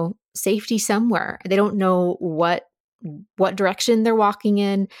 safety somewhere. They don't know what direction they're walking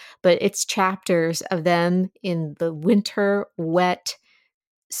in, but it's chapters of them in the winter, wet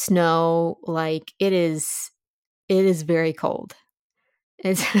snow. It is very cold.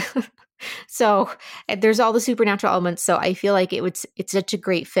 It's so there's all the supernatural elements. So I feel like it's such a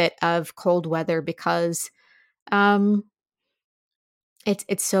great fit of cold weather because,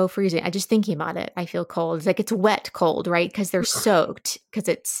 It's so freezing. I just thinking about it, I feel cold. It's like it's wet cold, right? Because they're soaked. Because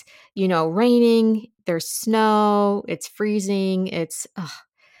it's raining. There's snow. It's freezing. It's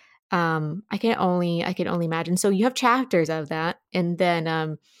I can only imagine. So you have chapters of that, and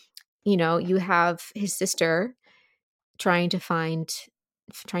then you have his sister trying to find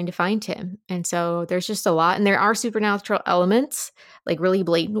him. And so there's just a lot, and there are supernatural elements, like really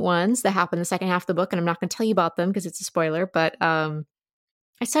blatant ones that happen in the second half of the book, and I'm not going to tell you about them because it's a spoiler, but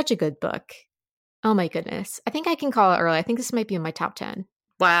it's such a good book. Oh my goodness. I think I can call it early. I think this might be in my top 10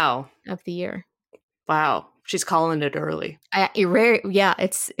 Wow. of the year. Wow. She's calling it early.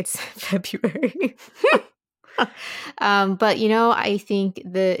 It's February. But I think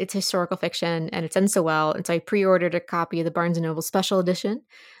it's historical fiction and it's done so well. And so I pre-ordered a copy of the Barnes & Noble special edition,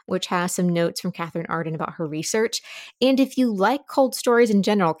 which has some notes from Katherine Arden about her research. And if you like cold stories in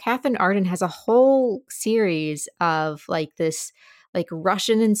general, Katherine Arden has a whole series of this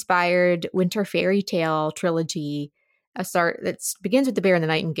Russian-inspired winter fairy tale trilogy that begins with The Bear and the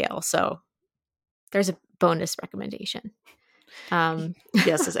Nightingale. So there's a bonus recommendation.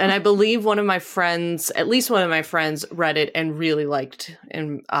 Yes, and I believe one of my friends, at least one of my friends, read it and really liked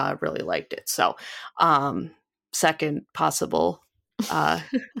it. So, second possible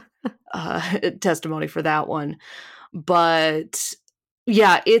testimony for that one. But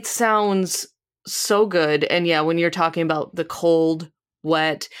yeah, it sounds so good. And yeah, when you're talking about the cold,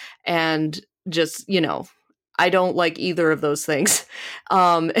 wet, and just I don't like either of those things.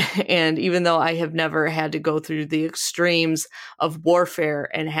 And even though I have never had to go through the extremes of warfare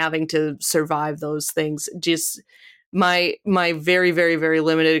and having to survive those things, just my very, very, very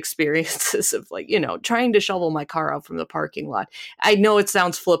limited experiences of trying to shovel my car out from the parking lot. I know it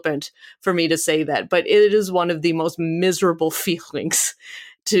sounds flippant for me to say that, but it is one of the most miserable feelings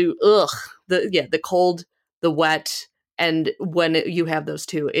to, the cold, the wet, and when you have those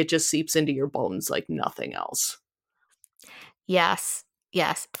two, it just seeps into your bones like nothing else. Yes,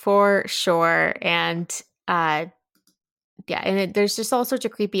 for sure. And there's just all sorts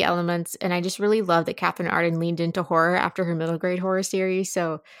of creepy elements. And I just really love that Katherine Arden leaned into horror after her middle grade horror series.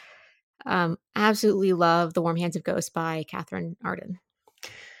 So absolutely love The Warm Hands of Ghosts by Katherine Arden.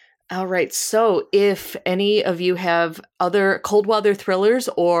 All right. So if any of you have other cold weather thrillers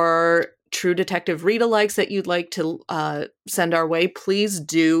or True Detective read-alikes that you'd like to send our way, please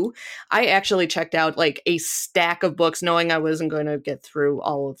do. I actually checked out a stack of books knowing I wasn't going to get through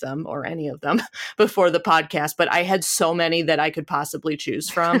all of them or any of them before the podcast, but I had so many that I could possibly choose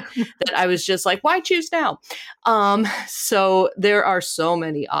from that I was just like, why choose now? So there are so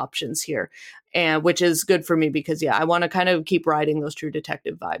many options here. And which is good for me because I want to kind of keep riding those True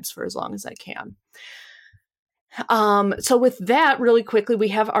Detective vibes for as long as I can. So with that, really quickly, we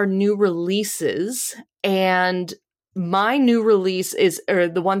have our new releases, and my new release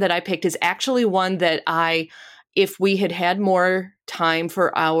the one that I picked is actually one that if we had more time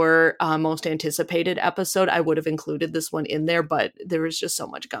for our most anticipated episode, I would have included this one in there, but there was just so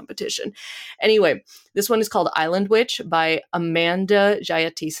much competition. Anyway, this one is called Island Witch by Amanda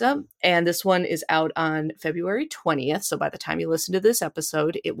Jayatisa, and this one is out on February 20th. So by the time you listen to this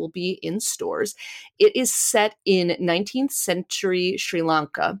episode, it will be in stores. It is set in 19th century Sri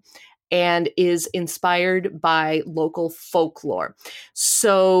Lanka and is inspired by local folklore.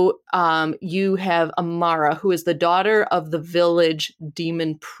 So you have Amara, who is the daughter of the village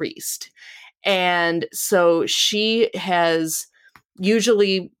demon priest. And so she has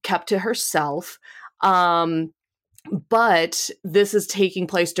usually kept to herself. But this is taking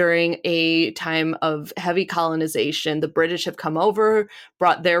place during a time of heavy colonization. The British have come over,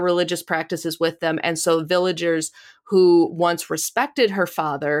 brought their religious practices with them. And so villagers who once respected her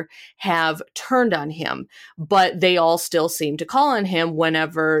father have turned on him, but they all still seem to call on him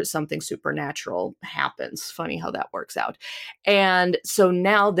whenever something supernatural happens. Funny how that works out. And so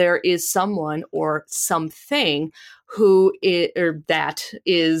now there is someone or something that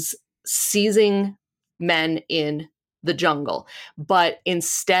is seizing men in the jungle. But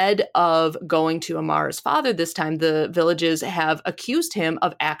instead of going to Amara's father this time, the villages have accused him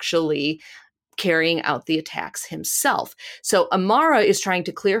of actually carrying out the attacks himself. So Amara is trying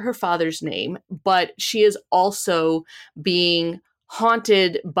to clear her father's name, but she is also being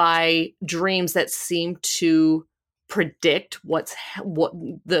haunted by dreams that seem to predict what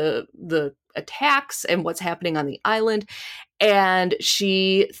the attacks and what's happening on the island. And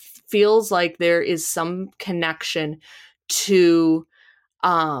she feels like there is some connection to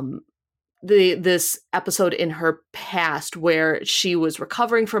this episode in her past where she was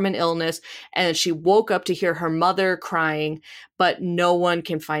recovering from an illness and she woke up to hear her mother crying, but no one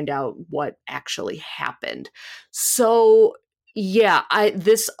can find out what actually happened. So Yeah,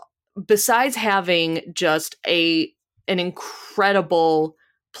 besides having just an incredible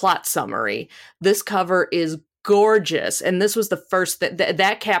plot summary, this cover is gorgeous. And this was the first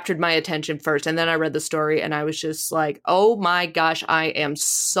that captured my attention first. And then I read the story and I was just like, oh my gosh, I am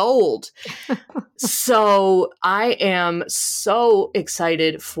sold. So I am so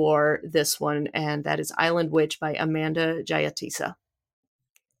excited for this one. And that is Island Witch by Amanda Jayatissa.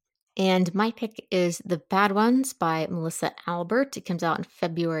 And my pick is The Bad Ones by Melissa Albert. It comes out on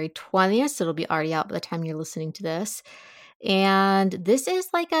February 20th, so it'll be already out by the time you're listening to this. And this is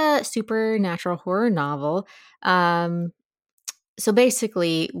like a supernatural horror novel. So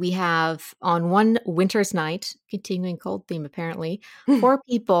basically, we have on one winter's night, continuing cold theme apparently, 4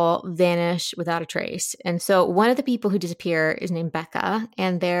 people vanish without a trace. And so one of the people who disappear is named Becca,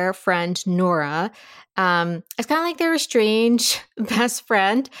 and their friend Nora. It's kind of like their strange best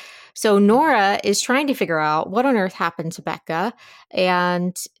friend. So Nora is trying to figure out what on earth happened to Becca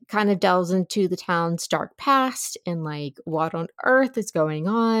and kind of delves into the town's dark past and like what on earth is going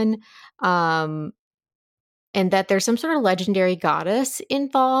on. And that there's some sort of legendary goddess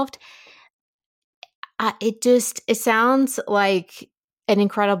involved. It sounds like an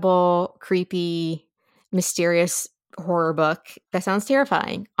incredible, creepy, mysterious horror book. That sounds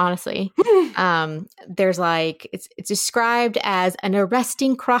terrifying, honestly. There's like, it's described as an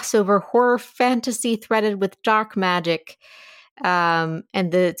arresting crossover horror fantasy threaded with dark magic. And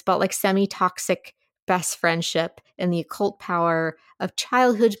it's about like semi-toxic best friendship and the occult power of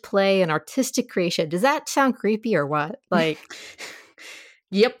childhood play and artistic creation. Does that sound creepy or what? Like,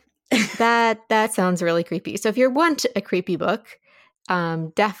 yep. that sounds really creepy. So if you want a creepy book,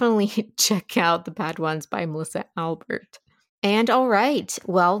 definitely check out The Bad Ones by Melissa Albert. And all right,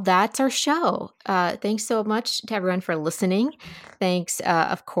 well, that's our show. Thanks so much to everyone for listening. Thanks,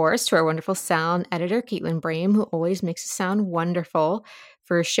 of course, to our wonderful sound editor, Caitlin Brame, who always makes it sound wonderful.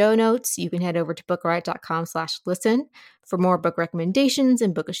 For show notes, you can head over to bookriot.com/listen. For more book recommendations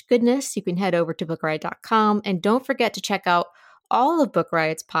and bookish goodness, you can head over to bookriot.com. And don't forget to check out all of Book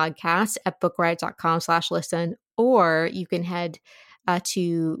Riot's podcasts at bookriot.com/listen, or you can head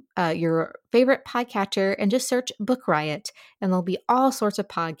to your favorite podcatcher and just search Book Riot, and there'll be all sorts of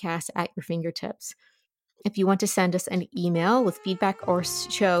podcasts at your fingertips. If you want to send us an email with feedback or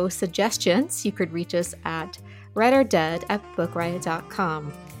show suggestions, you could reach us at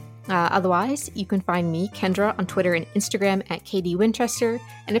writerdead@bookriot.com. Otherwise, you can find me, Kendra, on Twitter and Instagram at KD Winchester,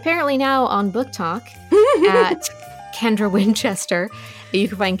 and apparently now on Book Talk at Kendra Winchester. You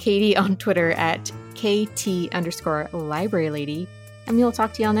can find Katie on Twitter at KT_library lady. And we'll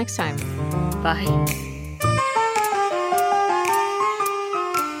talk to y'all next time. Bye.